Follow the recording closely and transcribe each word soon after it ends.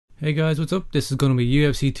Hey guys, what's up? This is going to be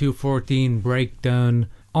UFC 214 breakdown.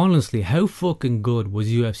 Honestly, how fucking good was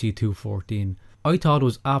UFC 214? I thought it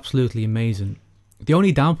was absolutely amazing. The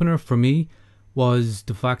only dampener for me was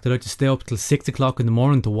the fact that I had to stay up till 6 o'clock in the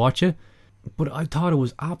morning to watch it. But I thought it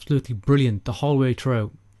was absolutely brilliant the whole way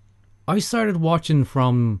through. I started watching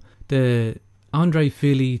from the Andre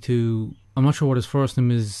Fili to, I'm not sure what his first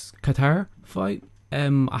name is, Kattar fight.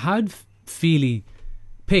 I had Fili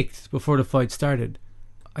picked before the fight started.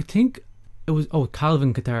 I think it was,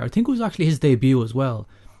 Calvin Kattar. I think it was actually his debut as well.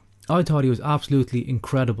 I thought he was absolutely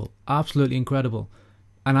incredible. Absolutely incredible.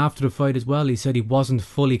 And after the fight as well, he said he wasn't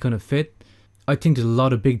fully kind of fit. I think there's a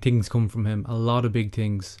lot of big things come from him. A lot of big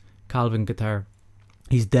things. Calvin Kattar.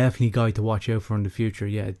 He's definitely a guy to watch out for in the future.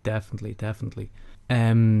 Yeah, definitely.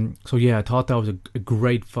 So yeah, I thought that was a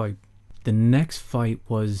great fight. The next fight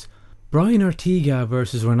was Brian Ortega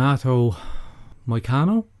versus Renato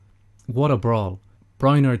Moicano. What a brawl.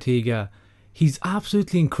 Brian Ortega, he's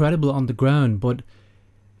absolutely incredible on the ground, but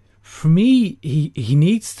for me, he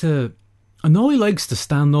needs to, I know he likes to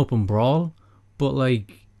stand up and brawl, but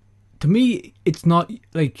like, to me, it's not,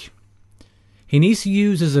 like, he needs to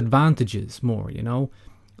use his advantages more, you know?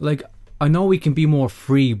 Like, I know he can be more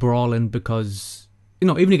free brawling because, you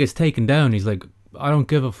know, even if he gets taken down, he's like, I don't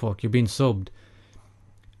give a fuck, you're being subbed.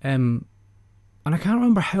 And I can't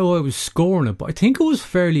remember how I was scoring it, but I think it was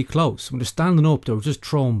fairly close. When they're standing up, they were just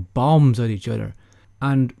throwing bombs at each other.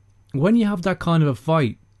 And when you have that kind of a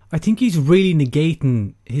fight, I think he's really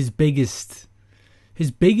negating his biggest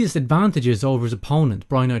advantages over his opponent,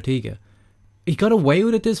 Brian Ortega. He got away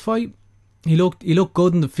with it this fight. He looked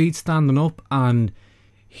good in the feet standing up, and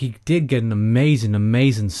he did get an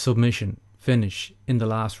amazing submission finish in the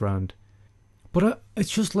last round. But it's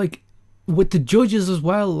just like, with the judges as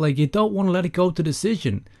well, like, you don't want to let it go to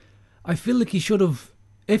decision. I feel like he should have,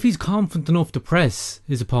 if he's confident enough to press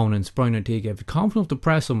his opponents, Brian Ortega, if he's confident enough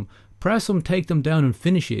to press them, take them down and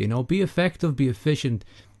finish it, you know, be effective, be efficient.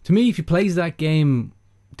 To me, if he plays that game,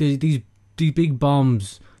 these big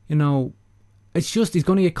bombs, you know, it's just, he's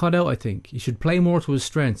going to get caught out, I think. He should play more to his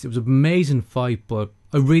strengths. It was an amazing fight, but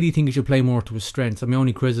I really think he should play more to his strengths. That's my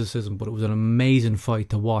only criticism, but it was an amazing fight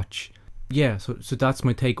to watch. Yeah, so that's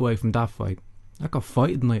my takeaway from that fight. That got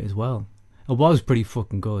fight of the night as well. It was pretty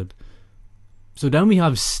fucking good. So then we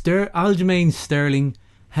have Aljamain Sterling,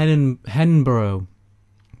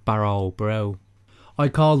 Barao. I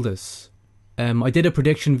called this. I did a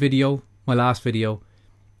prediction video, my last video,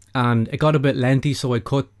 and it got a bit lengthy, so I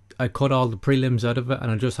cut all the prelims out of it, and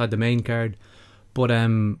I just had the main card. But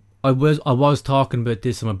I was talking about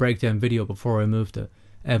this in my breakdown video before I moved to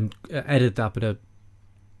edit that bit out.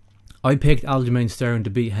 I picked Aljamain Sterling to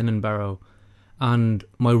beat Barao, and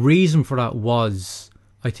my reason for that was,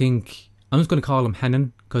 I think, I'm just going to call him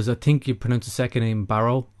Henan, because I think you pronounce his second name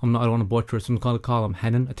Barrow. I don't want to butcher it, so I'm going to call him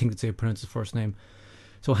Henan. I think that's how you pronounce his first name.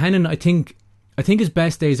 So Henan, I think his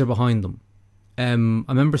best days are behind him. I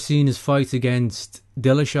remember seeing his fights against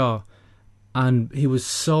Dillashaw, and he was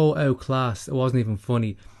so outclassed, it wasn't even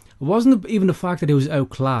funny. It wasn't even the fact that he was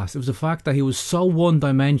outclassed, it was the fact that he was so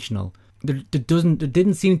one-dimensional. There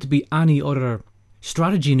didn't seem to be any other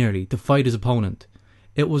strategy nearly to fight his opponent.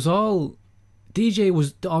 It was all, DJ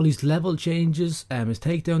was all these level changes, his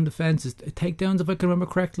takedown defense, his takedowns, if I can remember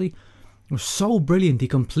correctly, were so brilliant. He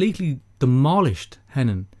completely demolished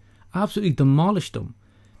Henan, absolutely demolished him.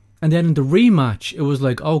 And then in the rematch, it was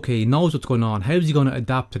like, okay, he knows what's going on. How's he going to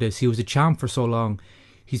adapt to this? He was a champ for so long.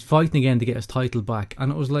 He's fighting again to get his title back.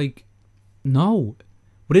 And it was like, no.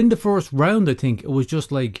 Within the first round, I think, it was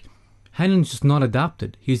just like, Henan's just not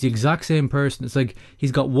adapted. He's the exact same person. It's like,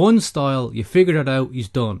 he's got one style, you figured it out, he's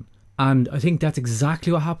done. And I think that's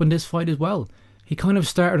exactly what happened this fight as well. He kind of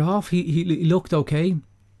started off, he looked okay,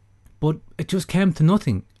 but it just came to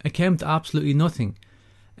nothing. It came to absolutely nothing.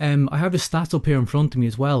 I have the stats up here in front of me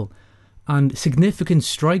as well, and significant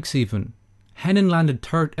strikes even. Henan landed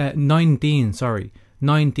 19,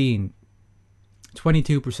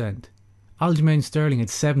 22%. Aljamain Sterling had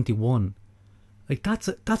 71. Like, that's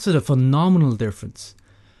a phenomenal difference.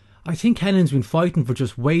 I think Henan's been fighting for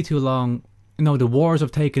just way too long. You know, the wars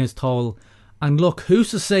have taken its toll. And look, who's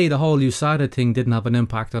to say the whole USADA thing didn't have an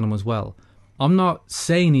impact on him as well? I'm not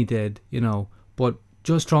saying he did, you know, but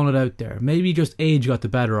just throwing it out there. Maybe just age got the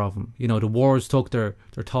better of him. You know, the wars took their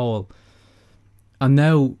toll. And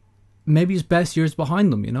now, maybe his best years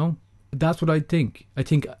behind him, you know? That's what I think. I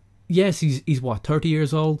think, yes, he's what, 30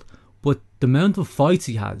 years old? But the amount of fights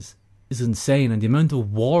he has is insane, and the amount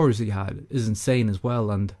of wars he had is insane as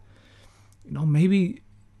well. And, you know, maybe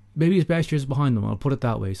his best years behind him, I'll put it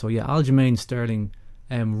that way. So yeah, Aljamain Sterling,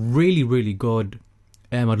 really good.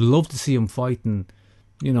 I'd love to see him fighting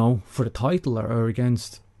you know, for the title or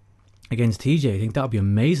against TJ. I think that'd be an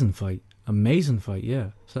amazing fight. Amazing fight,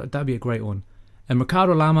 yeah. So that'd be a great one. And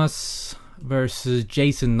Ricardo Lamas versus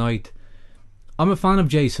Jason Knight. I'm a fan of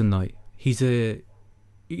Jason Knight. He's a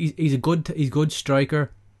good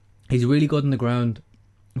striker. He's really good on the ground.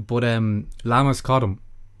 But Lamas caught him.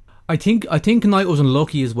 I think Knight was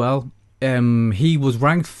unlucky as well. He was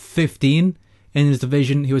ranked 15 in his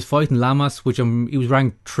division. He was fighting Lamas, which he was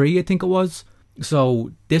ranked 3, I think it was.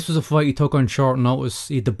 So this was a fight he took on short notice.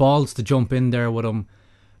 He had the balls to jump in there with him.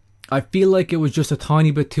 I feel like it was just a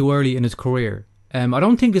tiny bit too early in his career. I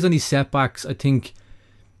don't think there's any setbacks. I think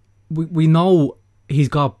we know he's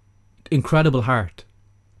got incredible heart.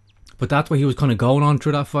 But that's what he was kind of going on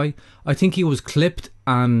through that fight. I think he was clipped,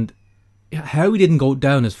 and how he didn't go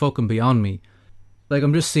down is fucking beyond me. Like,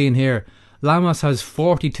 I'm just seeing here, Lamas has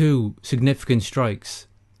 42 significant strikes.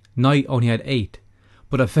 Knight only had 8.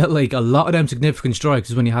 But I felt like a lot of them significant strikes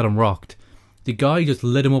is when he had him rocked. The guy just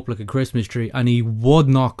lit him up like a Christmas tree, and he would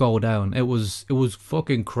not go down. It was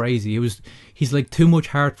fucking crazy. He's like too much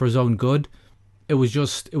heart for his own good. It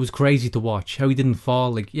was crazy to watch how he didn't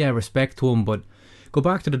fall. Like, yeah, respect to him, but go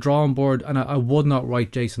back to the drawing board, and I would not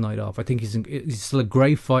write Jason Knight off. I think he's still a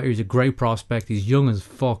great fighter. He's a great prospect. He's young as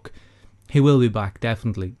fuck. He will be back,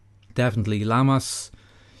 definitely. Lamas,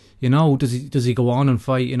 you know, does he go on and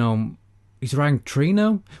fight? You know, he's ranked 3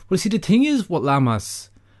 now. Well, see, the thing is, what Lamas,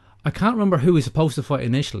 I can't remember who he's supposed to fight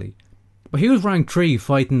initially, but he was ranked 3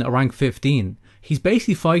 fighting a rank 15. He's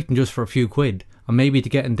basically fighting just for a few quid, and maybe to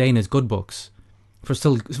get in Dana's good books for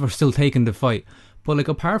still taking the fight. But like,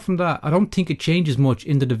 apart from that, I don't think it changes much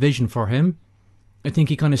in the division for him. I think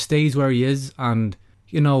he kind of stays where he is, and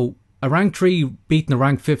you know, a rank 3 beating a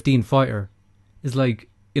rank 15 fighter is like,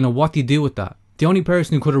 you know, what do you do with that? The only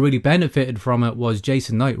person who could have really benefited from it was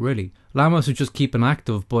Jason Knight, really. Lamas would just keep him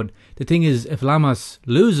active, but the thing is, if Lamas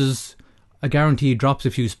loses, I guarantee he drops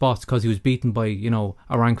a few spots because he was beaten by, you know,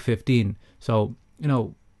 a rank 15. So, you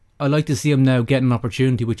know, I like to see him now get an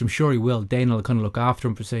opportunity, which I'm sure he will. Dana will kind of look after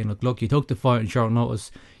him for saying, look, you took the fight on short notice,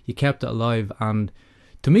 you kept it alive, and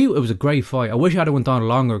to me, it was a great fight. I wish I had went on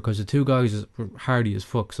longer because the two guys were hardy as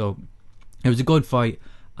fuck. So it was a good fight,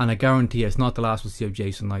 and I guarantee it's not the last we'll see of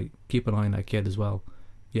Jason Knight. Keep an eye on that kid as well.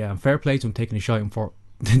 Yeah, and fair play to him taking a shot for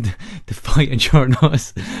the fight in short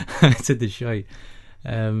notice. I said the shite.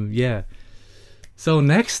 Yeah. So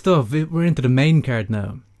next up, we're into the main card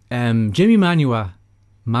now. Jimmy Manuwa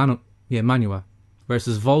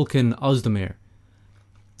versus Volkan Oezdemir.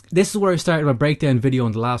 This is where I started my breakdown video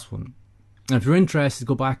on the last one. And if you're interested,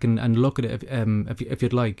 go back and look at it if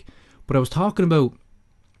you'd like. But I was talking about,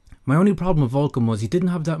 my only problem with Volkan was he didn't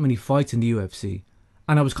have that many fights in the UFC.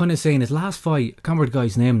 And I was kind of saying his last fight, I can't remember the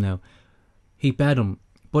guy's name now, he bet him.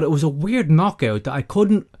 But it was a weird knockout that I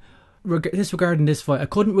couldn't, disregarding this fight, I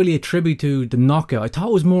couldn't really attribute to the knockout. I thought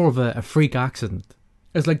it was more of a freak accident.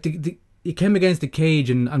 It's like he came against the cage,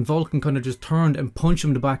 and Volkan kind of just turned and punched him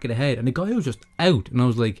in the back of the head, and the guy was just out. And I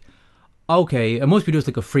was like, okay, it must be just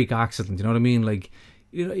like a freak accident, you know what I mean? Like,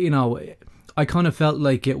 you know, I kind of felt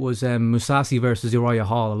like it was Mousasi versus Uriah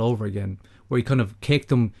Hall all over again, where he kind of kicked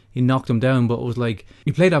him, he knocked him down, but it was like,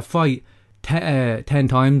 he played that fight 10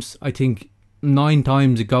 times, I think 9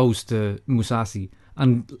 times it goes to Mousasi,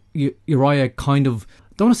 and Uriah kind of,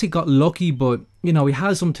 don't want to say got lucky, but, you know, he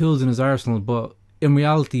has some tools in his arsenal, but in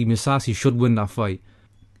reality, Mousasi should win that fight.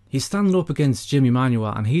 He's standing up against Jimmy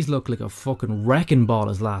Manuwa, and he's looked like a fucking wrecking ball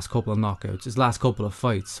his last couple of knockouts, his last couple of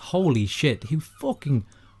fights. Holy shit, he fucking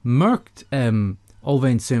murked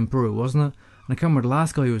Ovain St. Peru, wasn't it? And I can't remember the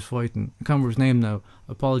last guy he was fighting. I can't remember his name now,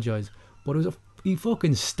 I apologise. But it was he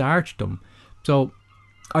fucking starched him. So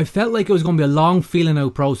I felt like it was going to be a long feeling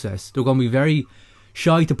out process. They were going to be very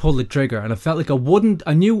shy to pull the trigger, and I felt like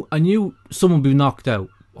I knew someone would be knocked out,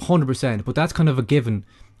 100%, but that's kind of a given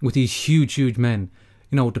with these huge men.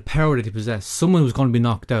 You know, the power that he possessed. Someone was going to be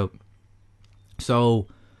knocked out. So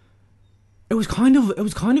it was kind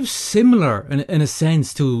of similar in a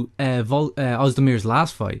sense to Ozdemir's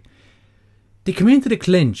last fight. They come into the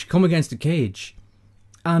clinch, come against the cage,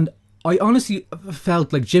 and I honestly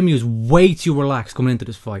felt like Jimmy was way too relaxed coming into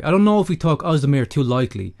this fight. I don't know if he took Oezdemir too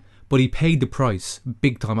lightly, but he paid the price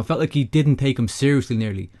big time. I felt like he didn't take him seriously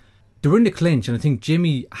nearly. They were in the clinch, and I think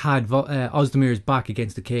Jimmy had Ozdemir's back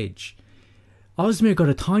against the cage. Oezdemir got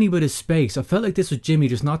a tiny bit of space. I felt like this was Jimmy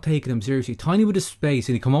just not taking him seriously. Tiny bit of space,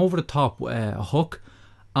 and he come over the top with a hook,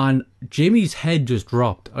 and Jimmy's head just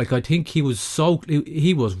dropped. Like, I think he was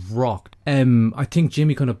rocked. I think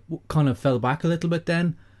Jimmy kind of fell back a little bit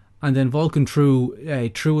then, and then Volkan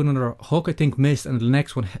threw another hook, I think missed, and the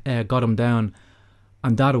next one got him down,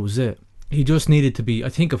 and that was it. he just needed to be. I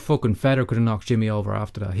think a fucking feather could have knocked Jimmy over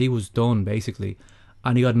after that. He was done basically,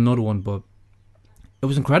 and he got another one. But it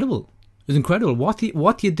was incredible. It was incredible. What do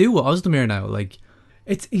you do with Oezdemir now? Like,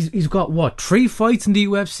 he's got what, 3 fights in the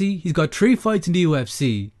UFC? He's got 3 fights in the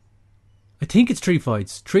UFC. I think it's 3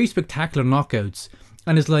 fights, 3 spectacular knockouts,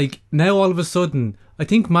 and it's like now all of a sudden, I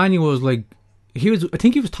think Manuwa was like, I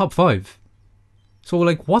think he was top 5. So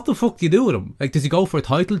like, what the fuck do you do with him? Like, does he go for a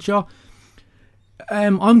title shot?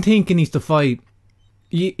 I'm thinking he's to fight.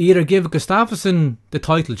 You either give Gustafsson the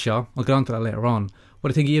title shot. I'll get onto that later on.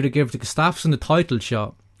 But I think you either give Gustafsson the title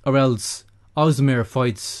shot, or else Oezdemir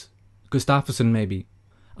fights Gustafsson maybe,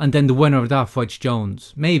 and then the winner of that fights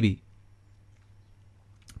Jones maybe.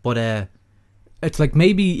 But it's like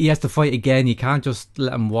maybe he has to fight again. You can't just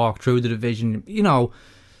let him walk through the division. You know,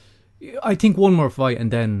 I think one more fight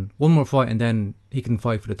and then he can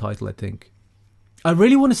fight for the title. I think. I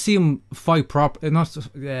really want to see him fight not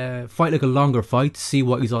fight like a longer fight to see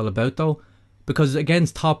what he's all about though, because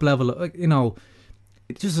against top level, you know,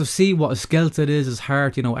 just to see what his skill set is, his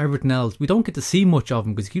heart, you know, everything else. We don't get to see much of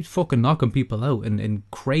him because he keeps fucking knocking people out in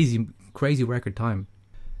crazy record time.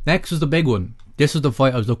 Next was the big one. This was the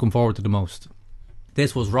fight I was looking forward to the most.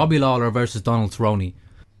 This was Robbie Lawler versus Donald Cerrone.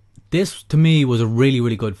 This to me was a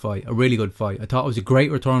really good fight. A really good fight. I thought it was a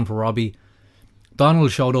great return for Robbie.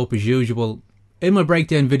 Donald showed up as usual. In my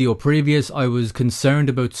breakdown video previous, I was concerned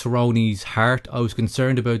about Cerrone's heart. I was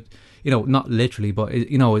concerned about, you know, not literally, but,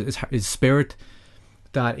 you know, his spirit.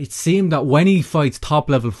 That it seemed that when he fights top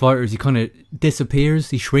level fighters, he kind of disappears.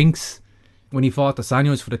 He shrinks. When he fought the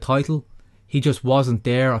Sanyos for the title, he just wasn't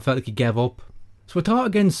there. I felt like he gave up. So I thought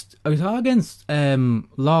against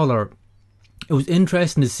Lawler, it was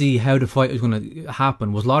interesting to see how the fight was going to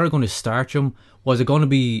happen. Was Lawler going to starch him? Was it going to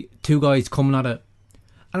be 2 guys coming at it?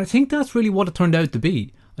 And I think that's really what it turned out to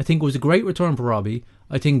be. I think it was a great return for Robbie.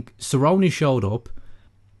 I think Cerrone showed up,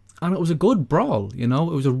 and it was a good brawl. You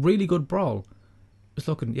know, it was a really good brawl. It's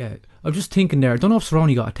looking, yeah. I'm just thinking there. I don't know if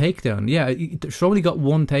Cerrone got a takedown. Yeah, Cerrone got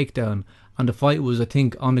 1 takedown, and the fight was, I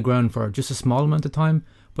think, on the ground for just a small amount of time.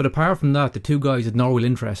 But apart from that, the 2 guys had no real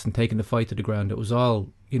interest in taking the fight to the ground. It was all,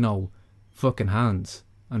 you know, fucking hands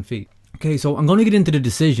and feet. Okay, so I'm going to get into the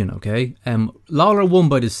decision. Okay, Lawler won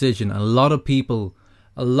by decision, and a lot of people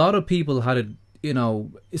had it, you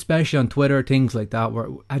know, especially on Twitter, things like that, where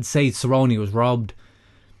I'd say Cerrone was robbed.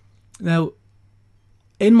 Now,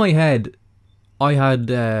 in my head, I had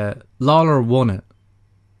Lawler won it,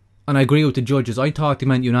 and I agree with the judges. I thought they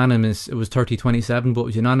meant unanimous. It was 30-27, but it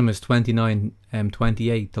was unanimous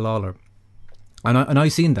 29-28 to Lawler, and I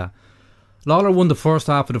seen that. Lawler won the first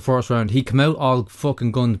half of the first round. He came out all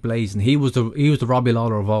fucking guns blazing. He was the Robbie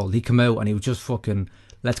Lawler of all. He came out and he was just fucking,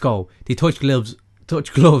 let's go. He touched gloves,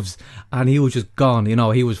 and he was just gone. You know,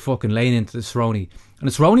 he was fucking laying into the Cerrone, and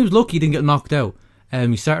the Cerrone was lucky he didn't get knocked out.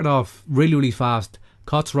 He started off really fast,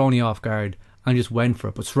 caught Cerrone off guard, and just went for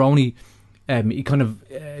it. But Cerrone, he kind of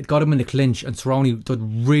got him in the clinch, and Cerrone did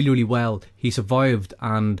really well. He survived,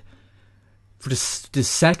 and for the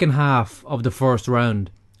second half of the first round,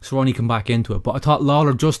 Cerrone came back into it. But I thought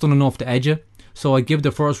Lawler just done enough to edge it, so I give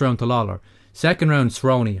the first round to Lawler. Second round,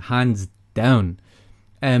 Cerrone, hands down.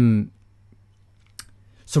 Cerrone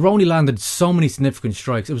landed so many significant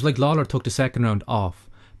strikes. It was like Lawler took the second round off.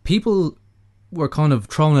 People were kind of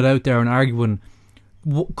throwing it out there and arguing,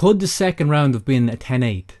 could the second round have been a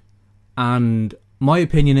 10-8? And my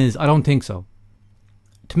opinion is, I don't think so.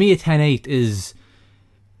 To me, a 10-8 is,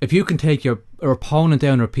 if you can take your opponent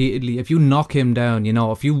down repeatedly, if you knock him down, you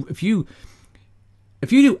know, if you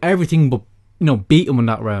do everything but, you know, beat him in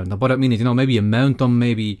that round. Now, what I mean is, you know, maybe you mount him,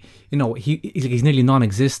 maybe, you know, he's nearly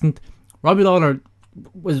non-existent. Robbie Lawler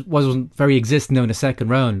wasn't very existent now in the second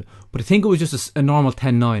round, but I think it was just a normal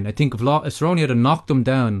 10-9. I think if Cerrone had knocked him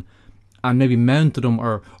down and maybe mounted him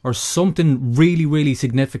or something really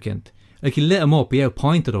significant, like he lit him up, he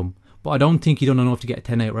outpointed him, but I don't think he done enough to get a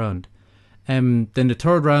 10-8 round. Then the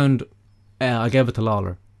third round, I gave it to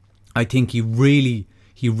Lawler. I think he really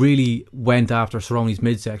went after Cerrone's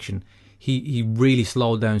midsection. He really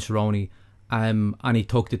slowed down Cerrone, and he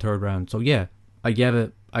took the third round. So yeah, I gave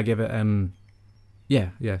it. I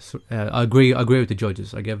agree with the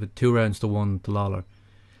judges. I gave it 2 rounds to 1 to Lawler.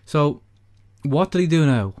 So what did he do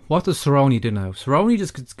now? What does Cerrone do now? Cerrone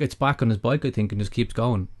just gets back on his bike, I think, and just keeps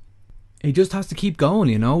going. He just has to keep going,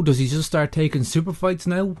 you know. Does he just start taking super fights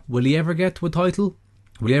now? Will he ever get to a title?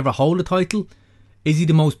 Will he ever hold a title? Is he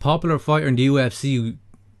the most popular fighter in the UFC,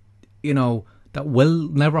 you know, that will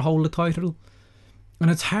never hold a title?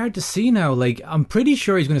 And it's hard to see now. Like, I'm pretty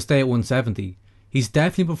sure he's going to stay at 170. He's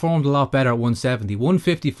definitely performed a lot better at 170.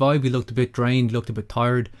 155, he looked a bit drained, he looked a bit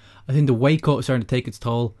tired. I think the weight cut is starting to take its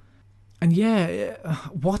toll. And yeah,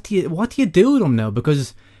 what do you do with him now?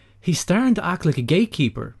 Because he's starting to act like a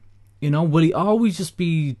gatekeeper. You know, will he always just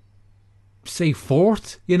be, say,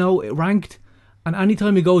 fourth, you know, ranked? And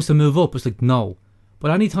anytime he goes to move up, it's like, no.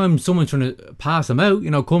 But anytime someone's trying to pass him out,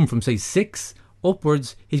 you know, come from, say, 6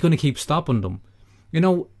 upwards, he's going to keep stopping them. You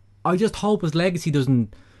know, I just hope his legacy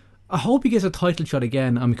doesn't... I hope he gets a title shot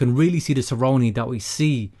again and we can really see the Cerrone that we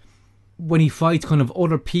see when he fights kind of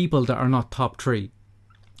other people that are not top 3.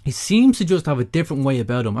 He seems to just have a different way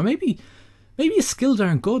about him. And maybe his skills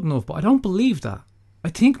aren't good enough, but I don't believe that. I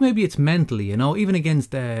think maybe it's mentally, you know, even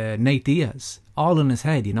against Nate Diaz, all in his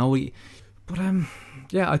head, you know. But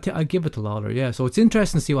yeah, I give it to Lawler, yeah. So it's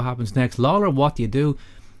interesting to see what happens next. Lawler, what do you do?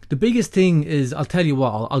 The biggest thing is, I'll tell you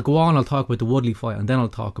what, I'll go on, I'll talk about the Woodley fight, and then I'll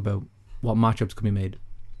talk about what matchups can be made.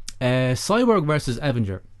 Cyborg versus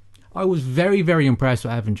Evinger. I was very, very impressed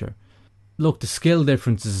with Evinger. Look, the skill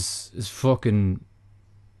difference is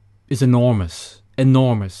enormous.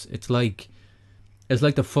 Enormous. It's like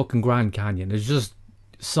the fucking Grand Canyon. It's just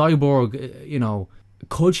Cyborg, you know,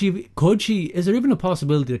 could she, is there even a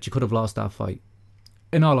possibility that she could have lost that fight?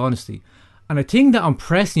 In all honesty. And the thing that I'm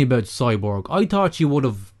pressing about Cyborg, I thought she would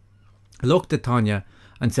have looked at Tanya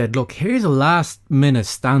and said, look, here's a last minute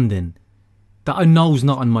stand-in that I know is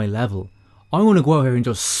not on my level. I'm going to go out here and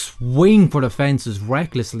just swing for the fences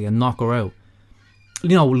recklessly and knock her out. You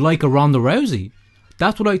know, like a Ronda Rousey.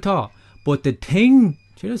 That's what I thought. But the thing,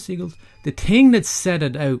 the thing that set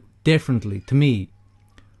it out differently to me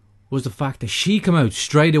was the fact that she came out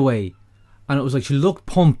straight away and it was like she looked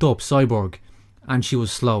pumped up, Cyborg, and she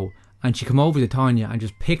was slow. And she came over to Tanya and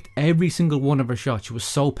just picked every single one of her shots. She was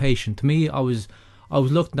so patient. To me, I was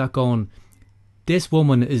looking at that going, this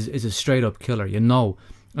woman is a straight up killer, you know.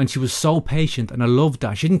 And she was so patient, and I loved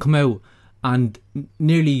that. She didn't come out and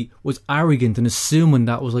nearly was arrogant and assuming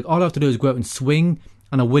that was like, all I have to do is go out and swing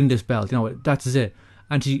and I win this belt. You know, that's it.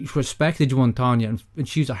 And she respected you on Tanya, and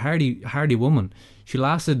she's a hardy woman. She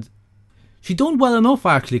done well enough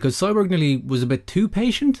actually, because Cyborg nearly was a bit too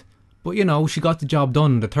patient. But, you know, she got the job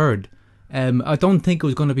done in the third. I don't think it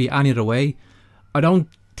was going to be any other way. I don't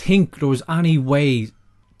think there was any way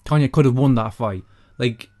Tanya could have won that fight.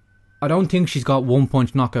 Like, I don't think she's got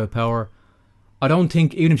one-punch knockout power. I don't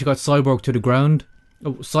think, even if she got Cyborg to the ground,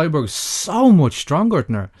 Cyborg's so much stronger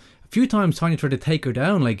than her. A few times Tanya tried to take her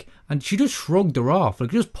down, like, and she just shrugged her off. Like,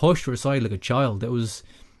 just pushed her aside like a child. It's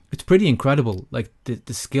pretty incredible, like,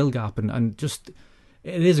 the skill gap, and just,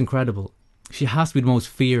 it is incredible. She has to be the most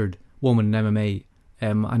feared woman in MMA,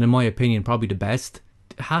 and in my opinion probably the best.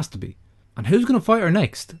 It has to be. And who's going to fight her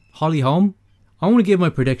next? Holly Holm? I want to give my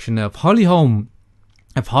prediction now. If Holly Holm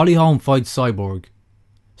fights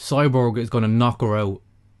Cyborg is going to knock her out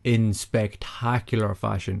in spectacular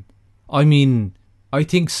fashion. I mean, I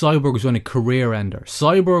think Cyborg is going to career ender.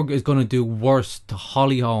 Cyborg is going to do worse to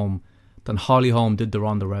Holly Holm than Holly Holm did to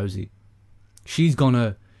Ronda Rousey. She's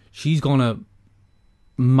gonna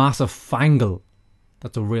massive fangle.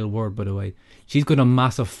 That's a real word, by the way. She's going to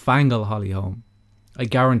massive fangle Holly Holm. I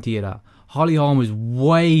guarantee you that. Holly Holm is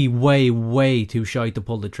way, way, way too shy to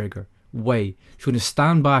pull the trigger. Way. She's going to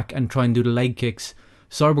stand back and try and do the leg kicks.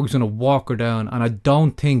 Cyborg's going to walk her down, and I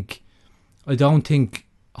don't think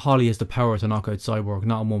Holly has the power to knock out Cyborg,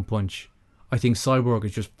 not in one punch. I think Cyborg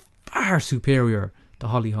is just far superior to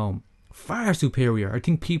Holly Holm. Far superior.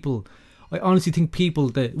 I honestly think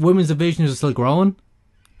the women's division is still growing.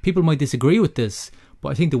 People might disagree with this, but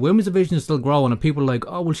I think the women's division is still growing, and people are like,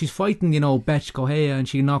 oh, well, she's fighting, you know, Betch Cormier and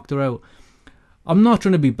she knocked her out. I'm not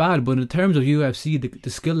trying to be bad, but in terms of UFC, the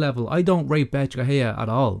skill level, I don't rate Betch Cormier at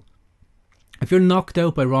all. If you're knocked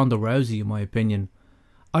out by Ronda Rousey, in my opinion,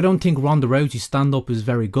 I don't think Ronda Rousey's stand-up is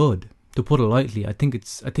very good, to put it lightly. I think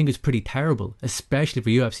it's pretty terrible, especially for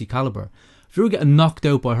UFC caliber. If you're getting knocked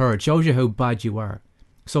out by her, it shows you how bad you are.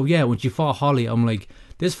 So yeah, when she fought Holly, I'm like,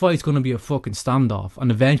 this fight's going to be a fucking standoff, and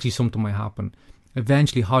eventually something might happen.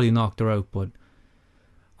 Eventually Holly knocked her out, but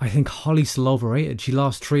I think Holly's still overrated. She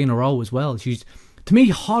lost 3 in a row as well. To me,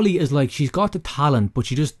 Holly is like, she's got the talent, but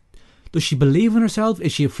does she believe in herself?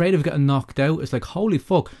 Is she afraid of getting knocked out? It's like, holy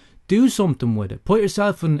fuck, do something with it. Put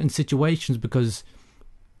yourself in situations, because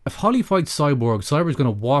if Holly fights Cyborg's going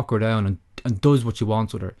to walk her down and does what she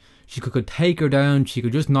wants with her. She could take her down, she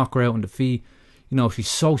could just knock her out on the feet. You know, she's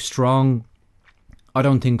so strong. I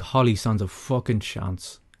don't think Holly stands a fucking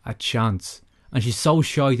chance. A chance. And she's so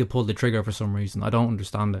shy to pull the trigger for some reason. I don't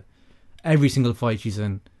understand it. Every single fight she's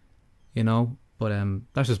in, you know. But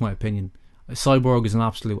that's just my opinion. Cyborg is an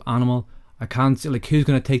absolute animal. I can't see, like, who's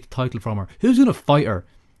going to take the title from her? Who's going to fight her?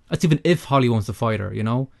 That's even if Holly wants to fight her, you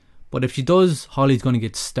know. But if she does, Holly's going to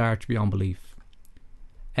get starched beyond belief.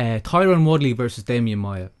 Tyron Woodley versus Damian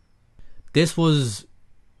Maia. This was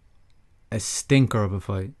a stinker of a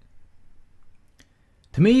fight.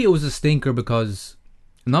 To me, it was a stinker because,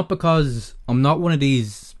 not because I'm not one of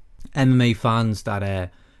these MMA fans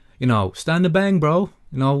that, stand and bang, bro.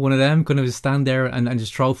 One of them kind of stand there and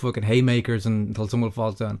just throw fucking haymakers until someone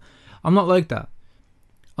falls down. I'm not like that.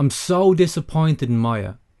 I'm so disappointed in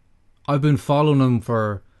Maia. I've been following him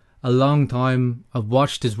for a long time. I've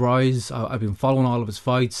watched his rise. I've been following all of his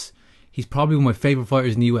fights. He's probably one of my favourite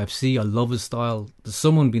fighters in the UFC. I love his style. There's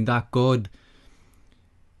someone being that good,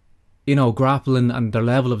 grappling, and their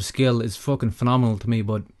level of skill is fucking phenomenal to me.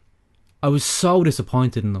 But I was so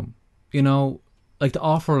disappointed in them. To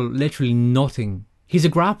offer literally nothing. He's a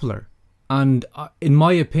grappler. And in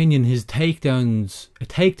my opinion, his takedown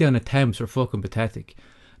attempts are fucking pathetic.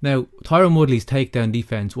 Now, Tyron Woodley's takedown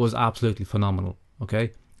defense was absolutely phenomenal.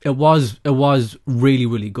 Okay, it was really,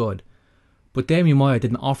 really good. But Damian Maia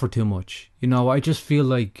didn't offer too much. I just feel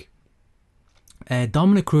like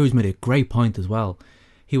Dominic Cruz made a great point as well.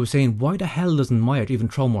 He was saying, why the hell doesn't Maia even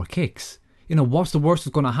throw more kicks? What's the worst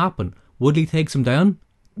that's going to happen? Woodley takes him down.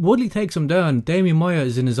 Damian Maia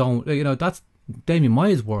is in his own. That's Damian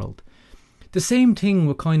Maia's world. The same thing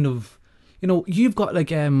with kind of, you've got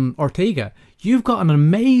like Ortega. You've got an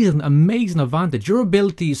amazing advantage. Your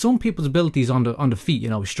ability, some people's ability is on the feet,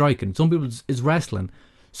 striking. Some people's is wrestling.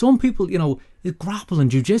 Some people, is grappling,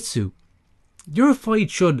 jiu-jitsu. Your fight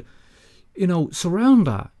should, surround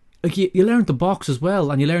that. Like you learn to box as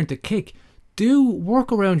well, and you learn to kick. Do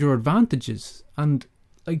work around your advantages. And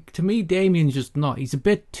like to me, Damian's just not. He's a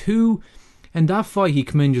bit too. In that fight, he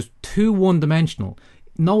came in just too one-dimensional.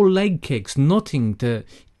 No leg kicks, nothing.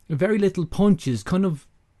 Very little punches, kind of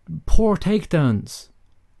poor takedowns.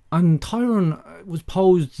 And Tyron was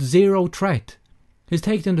posed zero threat. His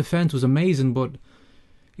takedown defense was amazing, but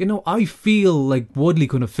I feel like Woodley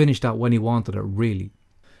could have finished that when he wanted it, really.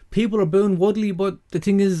 People are booing Woodley, but the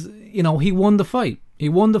thing is, he won the fight.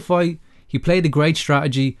 He played a great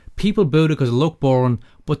strategy. People booed it because it looked boring.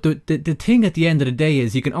 But the thing at the end of the day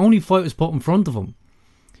is he can only fight what's put in front of him.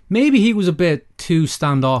 Maybe he was a bit too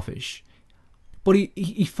standoffish. But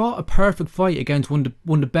he fought a perfect fight against one of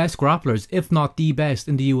the best grapplers, if not the best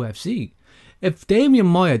in the UFC. If Damian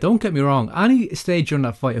Maia, don't get me wrong, any stage during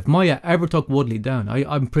that fight, if Maia ever took Woodley down,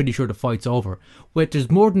 I'm pretty sure the fight's over.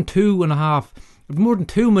 There's more than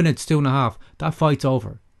 2.5 minutes, 2.5, that fight's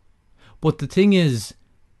over. But the thing is,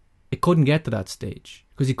 it couldn't get to that stage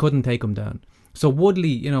because he couldn't take him down. So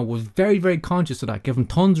Woodley, was very, very conscious of that, gave him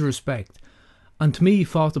tons of respect. And to me, he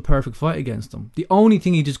fought the perfect fight against him. The only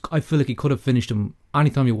thing I feel like he could have finished him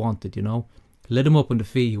anytime he wanted, Lit him up on the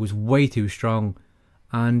feet. He was way too strong.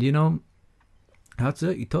 And, that's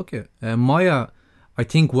it. He took it. Maia, I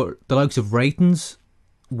think the likes of Ratings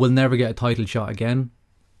will never get a title shot again.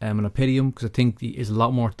 And I pity him because I think he is a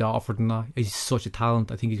lot more to offer than that. He's such a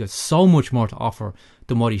talent. I think he's got so much more to offer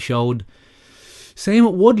than what he showed. Same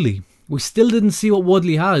with Woodley. We still didn't see what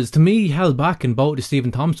Woodley has. To me, he held back in both the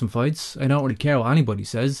Stephen Thompson fights. I don't really care what anybody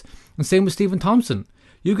says. And same with Stephen Thompson.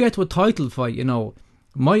 You get to a title fight,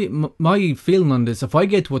 my feeling on this, if I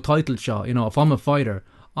get to a title shot, if I'm a fighter,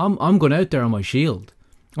 I'm going out there on my shield.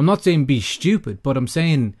 I'm not saying be stupid, but I'm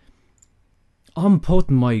saying I'm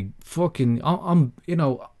putting my fucking,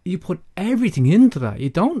 you put everything into that. You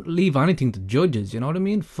don't leave anything to judges, you know what I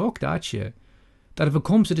mean? Fuck that shit. That if it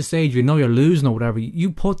comes to the stage you know you're losing or whatever,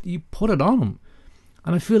 you put it on them.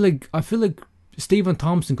 And I feel like Stephen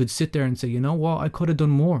Thompson could sit there and say, you know what, I could have done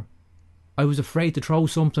more. I was afraid to throw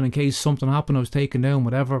something in case something happened, I was taken down,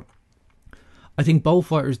 whatever. I think both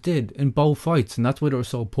fighters did in both fights, and that's why they were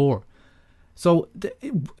so poor. So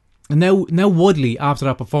now Woodley, after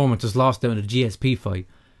that performance, has lost out in the GSP fight.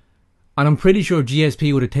 And I'm pretty sure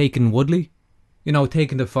GSP would have taken Woodley,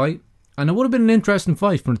 taken the fight. And it would have been an interesting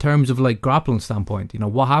fight from terms of like grappling standpoint.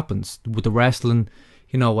 What happens with the wrestling.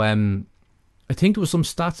 I think there was some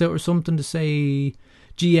stats out or something to say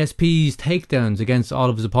GSP's takedowns against all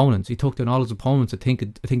of his opponents. He took down all his opponents. I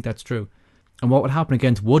think that's true. And what would happen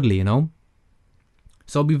against Woodley, So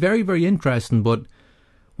it'll be very, very interesting, but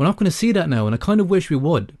we're not going to see that now, and I kind of wish we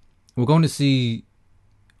would. We're going to see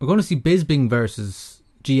Bisping versus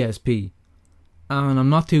GSP. And I'm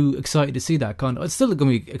not too excited to see that. It's still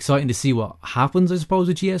going to be exciting to see what happens, I suppose,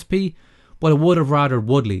 with GSP. But I would have rather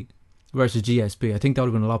Woodley versus GSP. I think that would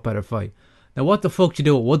have been a lot better fight. Now, what the fuck do you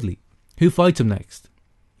do with Woodley? Who fights him next?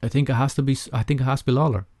 I think it has to be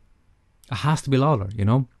Lawler. It has to be Lawler,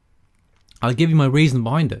 I'll give you my reason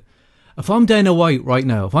behind it. If I'm Dana White right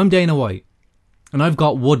now, and I've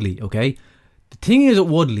got Woodley, okay? The thing is with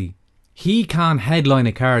Woodley, he can't headline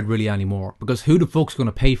a card really anymore because who the fuck's going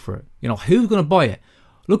to pay for it? Who's going to buy it?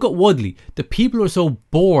 Look at Woodley. The people are so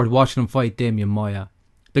bored watching him fight Damian Maia.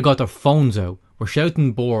 They got their phones out. We're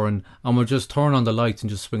shouting boring and we're just turning on the lights and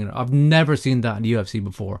just swinging it. I've never seen that in the UFC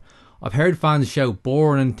before. I've heard fans shout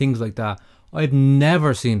boring and things like that. I've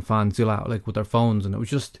never seen fans do that like with their phones, and it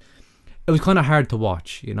was kind of hard to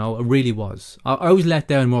watch, you know. It really was. I was let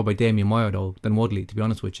down more by Damian Maia though than Woodley, to be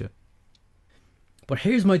honest with you. But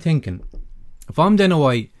here's my thinking. If I'm Dana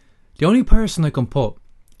White, the only person I can put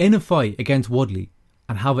in a fight against Woodley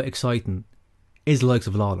and have it exciting is the likes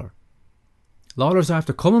of Lawler. Lawler's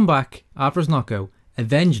after coming back after his knockout,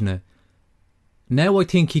 avenging it. Now I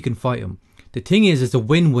think he can fight him. The thing is, it's a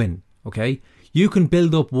win-win, okay? You can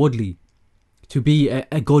build up Woodley to be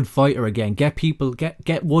a good fighter again.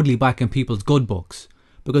 Get Woodley back in people's good books.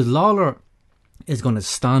 Because Lawler is going to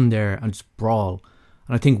stand there and just brawl.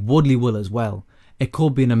 And I think Woodley will as well. It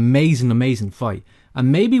could be an amazing, amazing fight. And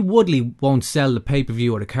maybe Woodley won't sell the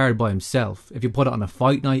pay-per-view or the card by himself. If you put it on a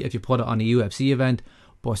fight night, if you put it on a UFC event.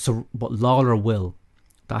 But Lawler will.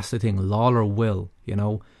 That's the thing. Lawler will, you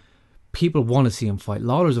know. People want to see him fight.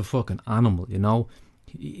 Lawler's a fucking animal, you know.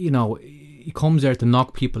 He comes there to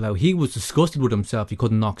knock people out. He was disgusted with himself he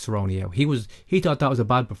couldn't knock Cerrone out. He thought that was a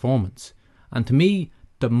bad performance. And to me,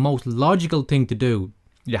 the most logical thing to do,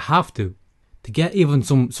 you have to get even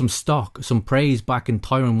some stock, some praise back in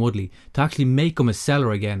Tyron Woodley, to actually make him a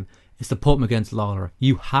seller again, is to put him against Lawler.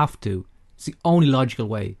 You have to. It's the only logical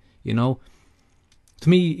way, you know. To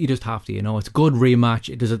me, you just have to, you know. It's a good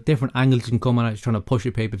rematch. There's a different angle you can come at it. It's trying to push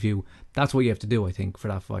your pay-per-view. That's what you have to do, I think, for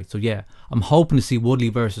that fight. So, yeah, I'm hoping to see Woodley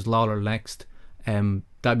versus Lawler next.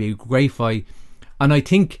 That'd be a great fight. And I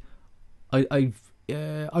think I'd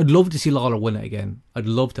love to see Lawler win it again. I'd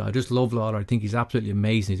love to. I just love Lawler. I think he's absolutely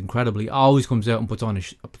amazing. He's incredible. He always comes out and puts on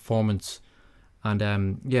a performance.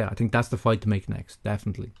 And, yeah, I think that's the fight to make next,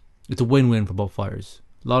 definitely. It's a win-win for both fighters.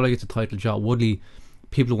 Lawler gets a title shot. Woodley,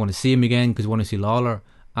 people want to see him again because they want to see Lawler,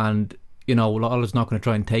 and you know Lawler's not going to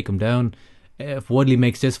try and take him down. If Woodley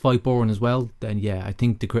makes this fight boring as well, then yeah, I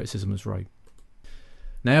think the criticism is right.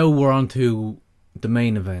 Now we're on to the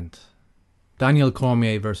main event: Daniel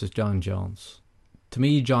Cormier versus Jon Jones. To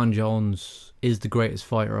me, Jon Jones is the greatest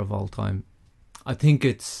fighter of all time. I think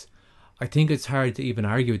it's hard to even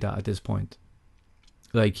argue that at this point.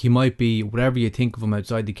 Like, he might be whatever you think of him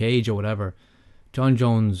outside the cage or whatever. Jon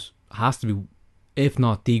Jones has to be, if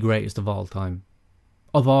not the greatest of all time,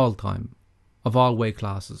 of all weight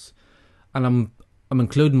classes. And I'm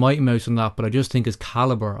including Mighty Mouse in that, but I just think his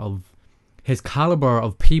caliber of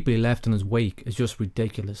people he left in his wake is just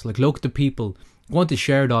ridiculous. Like, look at the people, go on to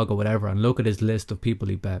Sherdog or whatever, and look at his list of people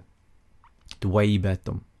he bet. The way he bet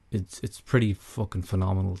them, it's pretty fucking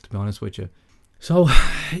phenomenal, to be honest with you. So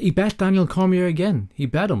he bet Daniel Cormier again. He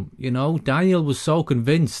bet him. You know, Daniel was so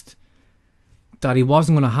convinced that he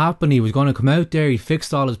wasn't going to happen. He was going to come out there. He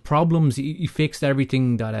fixed all his problems. He fixed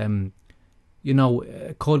everything that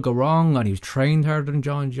could go wrong, and he was trained harder than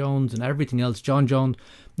Jon Jones and everything else. Jon Jones.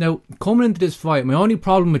 Now, coming into this fight, my only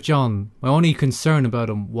problem with Jon, my only concern about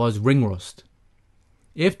him was ring rust.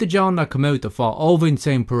 If the Jon that come out that fought over in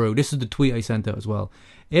St. Peru, this is the tweet I sent out as well.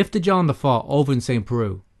 If the Jon that fought over in St.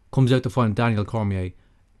 Peru comes out to fight Daniel Cormier,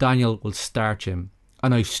 Daniel will starch him,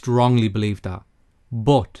 and I strongly believe that.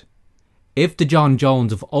 But if the Jon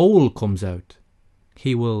Jones of old comes out,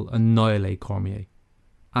 he will annihilate Cormier.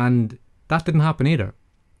 And that didn't happen either.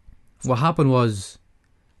 What happened was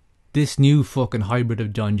this new fucking hybrid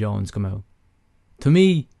of Jon Jones come out. To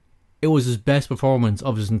me, it was his best performance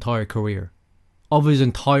of his entire career.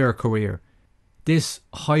 This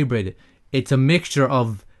hybrid, it's a mixture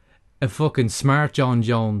of a fucking smart Jon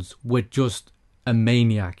Jones with just a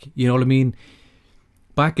maniac. You know what I mean?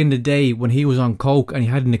 Back in the day when he was on coke and he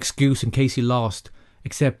had an excuse in case he lost,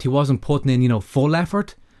 except he wasn't putting in, full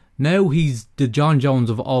effort. Now he's the Jon Jones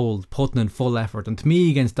of old, putting in full effort. And to me,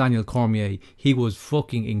 against Daniel Cormier, he was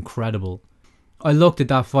fucking incredible. I looked at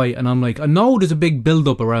that fight and I'm like, I know there's a big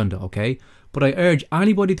build-up around it, okay? But I urge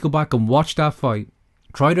anybody to go back and watch that fight.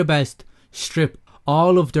 Try their best. Strip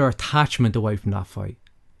all of their attachment away from that fight.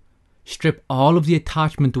 Strip all of the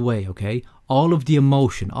attachment away, okay? All of the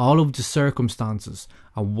emotion, all of the circumstances,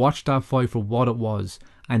 and watch that fight for what it was.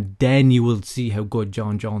 And then you will see how good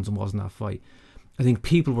Jon Jones was in that fight. I think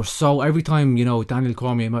people were so, every time, Daniel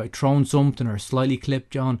Cormier might have thrown something or slightly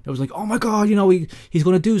clipped Jon, it was like, oh my God, he's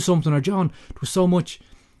going to do something, or Jon. There was so much.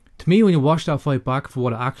 To me, when you watch that fight back for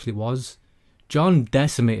what it actually was, Jon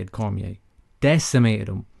decimated Cormier. Decimated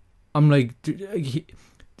him. I'm like,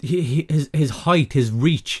 his height, his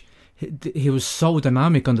reach, he was so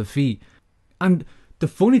dynamic on the feet. And the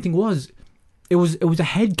funny thing was, it was a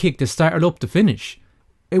head kick that started up the finish.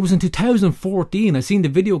 It was in 2014. I seen the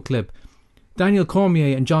video clip. Daniel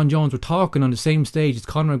Cormier and John Jones were talking on the same stage as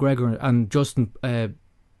Conor McGregor and Dustin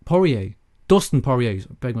Poirier,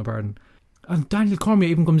 beg my pardon. And Daniel Cormier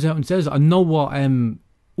even comes out and says, I know what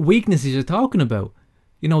weaknesses you're talking about.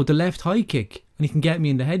 You know, the left high kick, and he can get me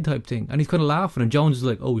in the head type thing. And he's kind of laughing, and Jones is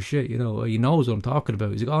like, oh shit, you know, he knows what I'm talking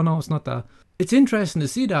about. He's like, oh no, it's not that. It's interesting to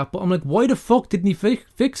see that, but I'm like, why the fuck didn't he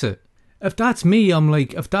fix it? If that's me, I'm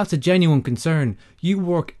like, if that's a genuine concern, you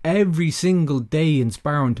work every single day in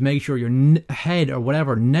sparring to make sure your head or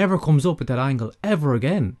whatever never comes up at that angle ever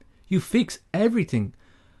again. You fix everything.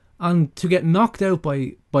 And to get knocked out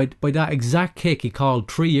by that exact kick he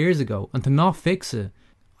called 3 years ago and to not fix it,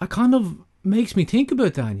 I kind of makes me think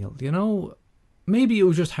about Daniel, you know. Maybe it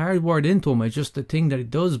was just hardwired into him, it's just the thing that he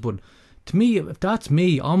does, but to me, if that's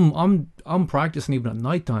me, I'm practicing even at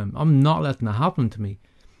night time. I'm not letting it happen to me.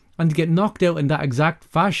 And to get knocked out in that exact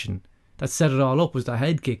fashion that set it all up was that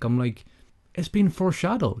head kick. I'm like, it's been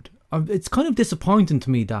foreshadowed. It's kind of disappointing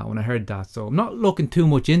to me that when I heard that. So I'm not looking too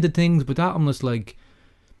much into things, but that I'm just like,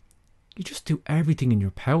 you just do everything in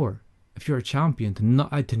your power if you're a champion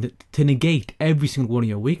to negate every single one of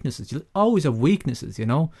your weaknesses. You'll always have weaknesses, you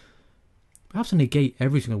know. You have to negate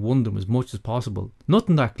every single one of them as much as possible.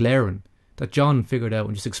 Nothing that glaring that John figured out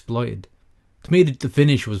and just exploited. To me, the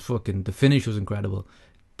finish was incredible.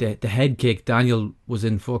 The head kick, Daniel was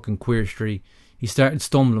in fucking queer street. He started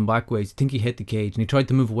stumbling backwards. I think he hit the cage and he tried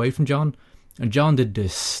to move away from John. And John did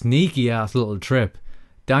this sneaky ass little trip.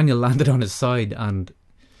 Daniel landed on his side and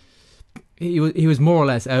he was more or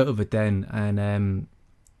less out of it then. And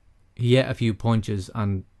he hit a few punches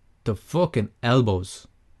and the fucking elbows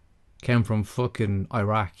came from fucking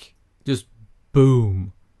Iraq. Just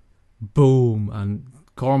boom. Boom. And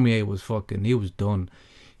Cormier was he was done.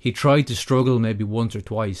 He tried to struggle maybe once or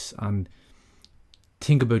twice and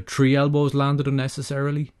think about 3 elbows landed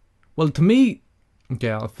unnecessarily. Well, to me, okay,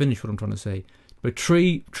 I'll finish what I'm trying to say. But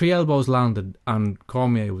three elbows landed and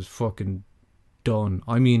Cormier was fucking done.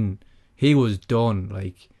 I mean, he was done.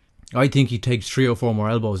 Like, I think he takes 3 or 4 more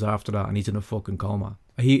elbows after that and he's in a fucking coma.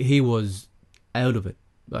 He was out of it.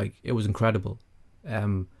 Like, it was incredible.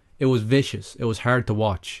 It was vicious. It was hard to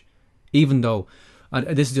watch. Even though, and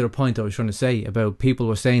this is the other point I was trying to say about people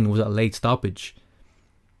were saying it was a late stoppage.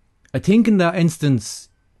 I think in that instance,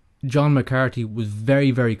 John McCarthy was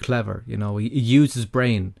very, very clever. You know, he used his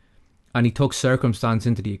brain and he took circumstance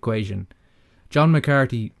into the equation. John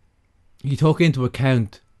McCarthy, he took into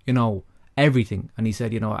account, you know, everything. And he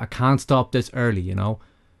said, you know, I can't stop this early, you know.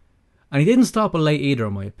 And he didn't stop it late either,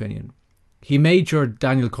 in my opinion. He made sure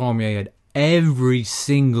Daniel Cormier had every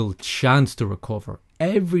single chance to recover.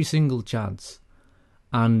 Every single chance.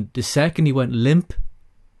 And the second he went limp,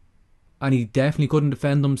 and he definitely couldn't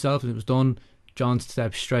defend himself, and it was done, John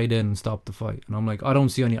stepped straight in and stopped the fight. And I'm like, I don't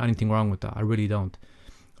see anything wrong with that. I really don't.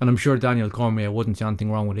 And I'm sure Daniel Cormier wouldn't see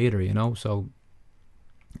anything wrong with it either, you know. So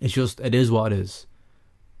it is what it is.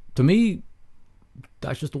 To me,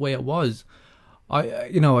 that's just the way it was. I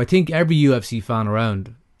think every UFC fan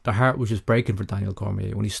around, their heart was just breaking for Daniel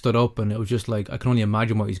Cormier when he stood up, and it was just like, I can only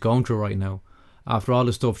imagine what he's going through right now after all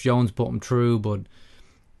the stuff Jones put him through. But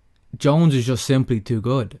Jones is just simply too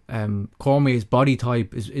good. Cormier's body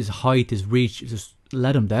type, his height, his reach, just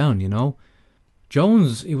let him down, you know.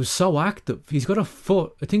 Jones, he was so active. He's got a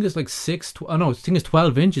foot, I think it's like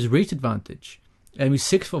 12 inches reach advantage. And he's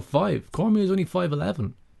 6'5". Cormier's only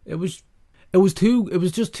 5'11". It was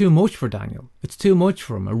just too much for Daniel. It's too much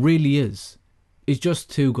for him. It really is. He's just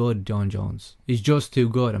too good, John Jones. He's just too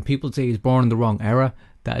good. And people say he's born in the wrong era.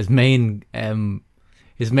 That his main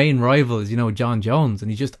rival is, you know, John Jones,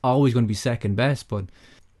 and he's just always going to be second best. But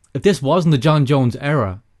if this wasn't the John Jones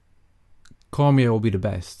era, Cormier will be the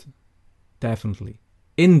best, definitely,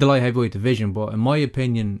 in the light heavyweight division. But in my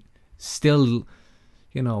opinion, still,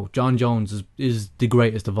 you know, John Jones is the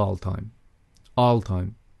greatest of all time.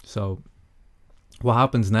 So what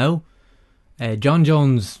happens now? John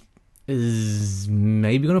Jones is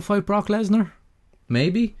maybe going to fight Brock Lesnar.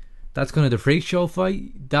 Maybe. That's kind of the freak show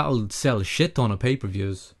fight. That'll sell a shit ton of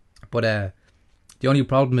pay-per-views. But the only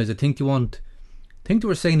problem is, I think they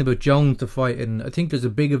were saying about Jones to fight, and I think there's a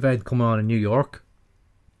big event coming on in New York.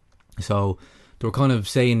 So they were kind of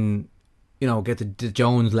saying, you know, get the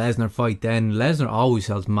Jones-Lesnar fight then. Lesnar always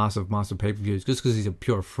sells massive pay-per-views just because he's a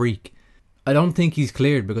pure freak. I don't think he's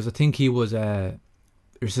cleared because I think he was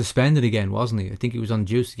suspended again, wasn't he? I think he was on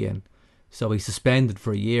juice again. So he's suspended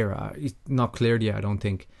for a year. He's not cleared yet, I don't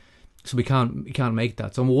think. So we can't make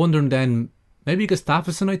that. So I'm wondering then, maybe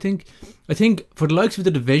Gustafsson. I think for the likes of the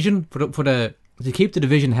division, to keep the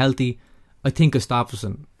division healthy, I think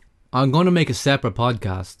Gustafsson. I'm going to make a separate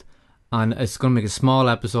podcast and it's going to make a small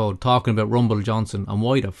episode talking about Rumble Johnson and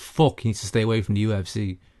why the fuck he needs to stay away from the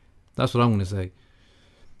UFC. That's what I'm going to say.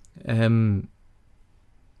 And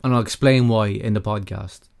I'll explain why in the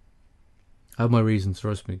podcast. I have my reasons,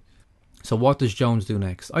 trust me. So what does Jones do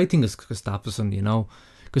next? I think it's Gustafsson, you know.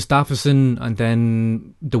 Gustafsson, and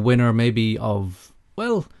then the winner maybe of,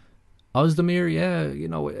 well, Oezdemir, yeah, you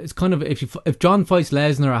know, it's kind of, if John fights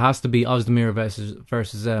Lesnar, it has to be Oezdemir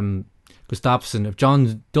versus Gustafsson. If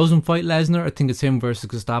John doesn't fight Lesnar, I think it's him versus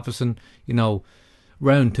Gustafsson, you know,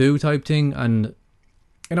 round 2 type thing. And,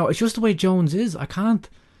 you know, it's just the way Jones is.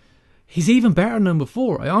 He's even better than him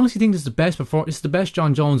before. I honestly think this is the best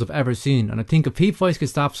John Jones I've ever seen. And I think if he fights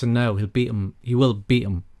Gustafsson now, he'll beat him. He will beat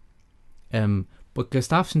him. But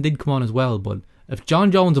Gustafsson did come on as well. But if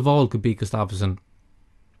John Jones of old could beat Gustafsson,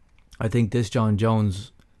 I think this John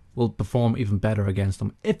Jones will perform even better against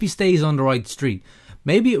him if he stays on the right street.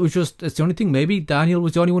 Maybe it's the only thing. Maybe Daniel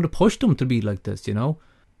was the only one that pushed him to be like this, you know?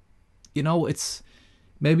 You know, it's...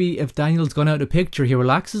 Maybe if Daniel's gone out of the picture, he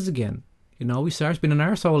relaxes again. You know, he starts being an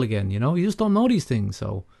arsehole again, you know? You just don't know these things,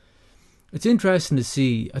 so... It's interesting to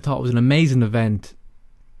see. I thought it was an amazing event.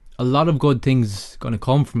 A lot of good things going to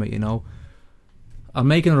come from it, you know? I'm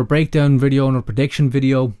making a breakdown video and a prediction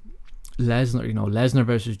video. Lesnar, you know, Lesnar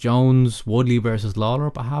versus Jones, Woodley versus Lawler,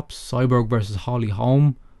 perhaps, Cyborg versus Holly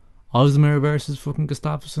Holm, Oezdemir versus fucking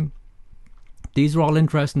Gustafsson. These are all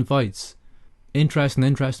interesting fights.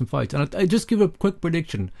 Interesting fights. And I just give a quick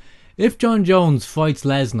prediction. If John Jones fights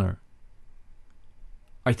Lesnar,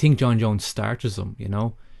 I think John Jones starches him, you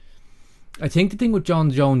know. I think the thing with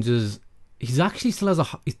John Jones is he's actually still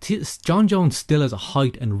has John Jones still has a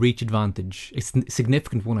height and reach advantage. It's a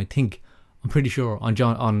significant one, I think. I'm pretty sure on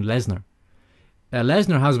Lesnar.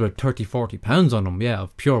 Lesnar has about 30-40 pounds on him, yeah,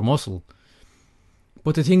 of pure muscle.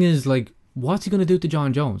 But the thing is, like, what's he going to do to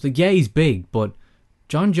John Jones? Like, yeah, he's big, but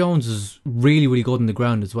John Jones is really, really good on the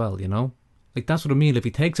ground as well, you know? Like, that's what I mean. If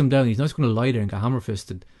he takes him down, he's not just going to lie there and get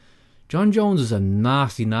hammer-fisted. John Jones is a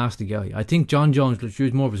nasty, nasty guy. I think John Jones should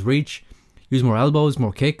use more of his reach, use more elbows,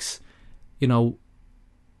 more kicks. You know,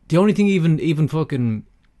 the only thing even fucking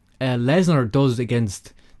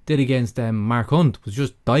Lesnar did against Mark Hunt was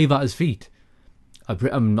just dive at his feet.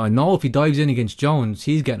 I know if he dives in against Jones,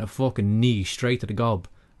 he's getting a fucking knee straight to the gob,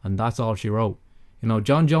 and that's all she wrote. You know,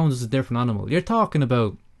 John Jones is a different animal. You're talking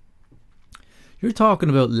about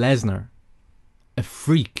Lesnar, a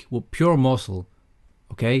freak with pure muscle,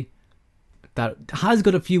 okay, that has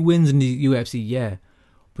got a few wins in the UFC, yeah,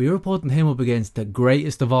 but you're putting him up against the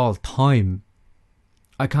greatest of all time.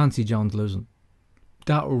 I can't see Jones losing.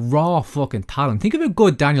 That raw fucking talent. Think of how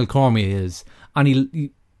good Daniel Cormier is, and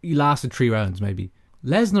he lasted 3 rounds maybe.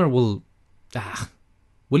 Lesnar will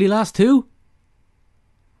he last 2?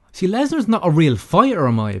 See, Lesnar's not a real fighter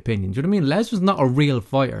in my opinion. Do you know what I mean? Lesnar's not a real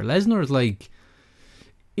fighter. Lesnar's like,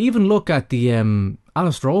 even look at the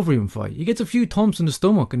Alistair Overeem fight. He gets a few thumps in the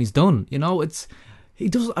stomach and he's done. You know, I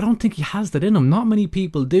don't think he has that in him. Not many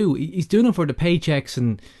people do. He's doing it for the paychecks,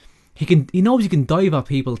 and he knows he can dive at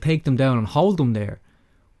people, take them down and hold them there.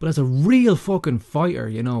 But as a real fucking fighter,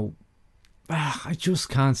 you know, I just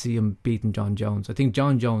can't see him beating John Jones. I think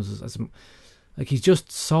John Jones is like, he's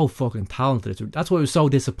just so fucking talented. That's why it was so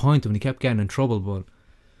disappointing when he kept getting in trouble. But,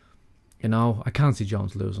 you know, I can't see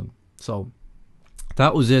Jones losing. So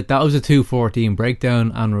that was it. That was a 214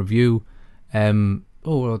 breakdown and review.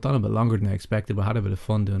 Well, I've done a bit longer than I expected, but I had a bit of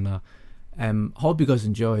fun doing that. Hope you guys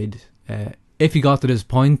enjoyed. If you got to this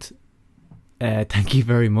point, thank you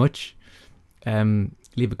very much.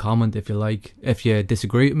 Leave a comment if you like. If you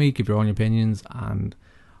disagree with me, give your own opinions, and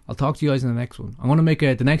I'll talk to you guys in the next one. I'm going to make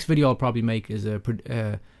the next video I'll probably make is a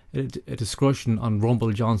discussion on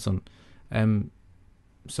Rumble Johnson.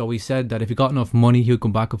 So he said that if he got enough money, he'll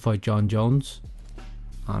come back and fight John Jones,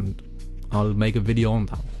 and I'll make a video on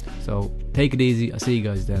that. So take it easy. I'll see you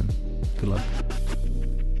guys then. Good luck.